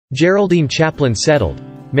Geraldine Chaplin settled,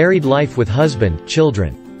 married life with husband,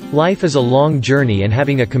 children. Life is a long journey and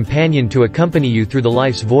having a companion to accompany you through the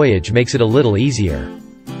life's voyage makes it a little easier.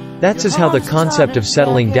 That's how the concept of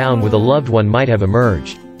settling down with a loved one might have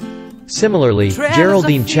emerged. Similarly,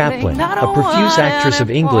 Geraldine Chaplin, a profuse actress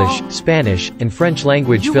of English, Spanish, and French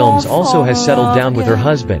language films also has settled down with her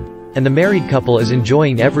husband, and the married couple is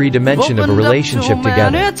enjoying every dimension of a relationship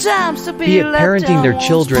together. Be it parenting their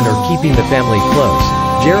children or keeping the family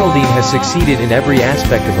close, Geraldine has succeeded in every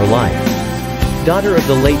aspect of her life. Daughter of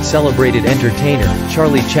the late celebrated entertainer,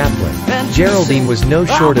 Charlie Chaplin, Geraldine was no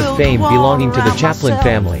short of fame belonging to the Chaplin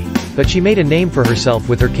family, but she made a name for herself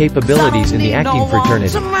with her capabilities in the acting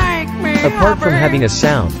fraternity. Apart from having a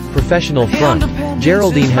sound, professional front,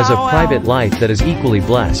 Geraldine has a private life that is equally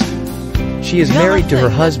blessed. She is married to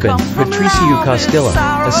her husband, Patricio Costilla,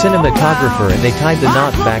 a cinematographer, and they tied the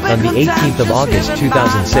knot back on the 18th of August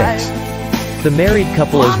 2006. The married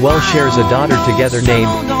couple as well shares a daughter together named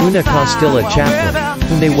Una Costilla Chaplin,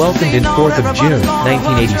 whom they welcomed in 4th of June,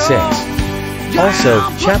 1986. Also,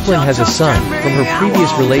 Chaplin has a son, from her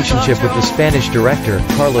previous relationship with the Spanish director,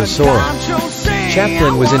 Carlos Saura.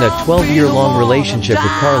 Chaplin was in a 12-year-long relationship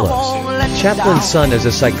with Carlos. Chaplin's son is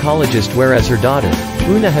a psychologist, whereas her daughter,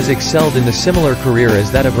 Una, has excelled in a similar career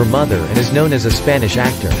as that of her mother and is known as a Spanish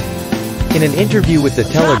actor. In an interview with The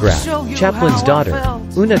Telegraph, Chaplin's daughter,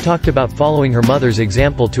 Una, talked about following her mother's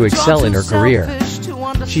example to excel in her career.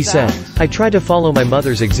 She said, "I try to follow my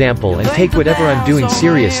mother's example and take whatever I'm doing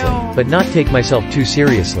seriously, but not take myself too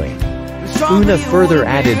seriously." Una further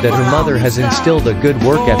added that her mother has instilled a good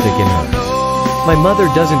work ethic in her. "My mother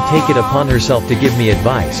doesn't take it upon herself to give me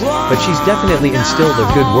advice, but she's definitely instilled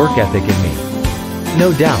a good work ethic in me."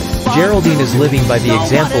 No doubt, Geraldine is living by the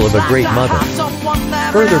example of a great mother.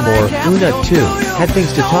 Furthermore, Una, too, had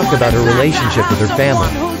things to talk about her relationship with her family.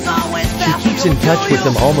 She keeps in touch with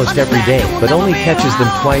them almost every day, but only catches them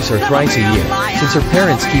twice or thrice a year, since her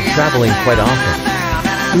parents keep traveling quite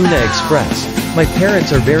often. Una expressed, "My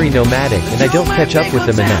parents are very nomadic and I don't catch up with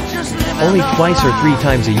them enough. Only twice or 3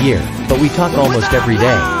 times a year, but we talk almost every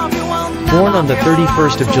day." Born on the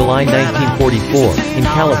 31st of July 1944, in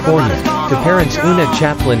California, to parents Una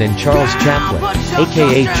Chaplin and Charles Chaplin,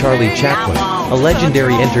 aka Charlie Chaplin, a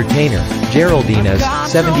legendary entertainer, Geraldine is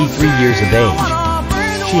 73 years of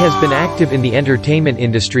age. She has been active in the entertainment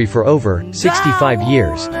industry for over 65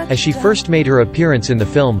 years, as she first made her appearance in the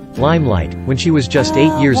film Limelight when she was just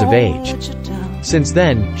 8 years of age. Since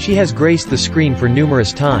then, she has graced the screen for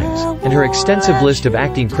numerous times, and her extensive list of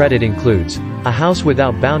acting credit includes A House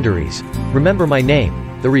Without Boundaries, Remember My Name,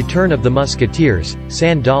 The Return of the Musketeers,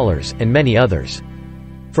 Sand Dollars, and many others.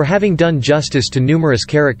 For having done justice to numerous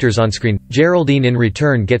characters on screen, Geraldine in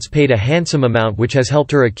return gets paid a handsome amount, which has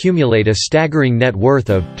helped her accumulate a staggering net worth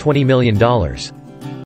of $20 million.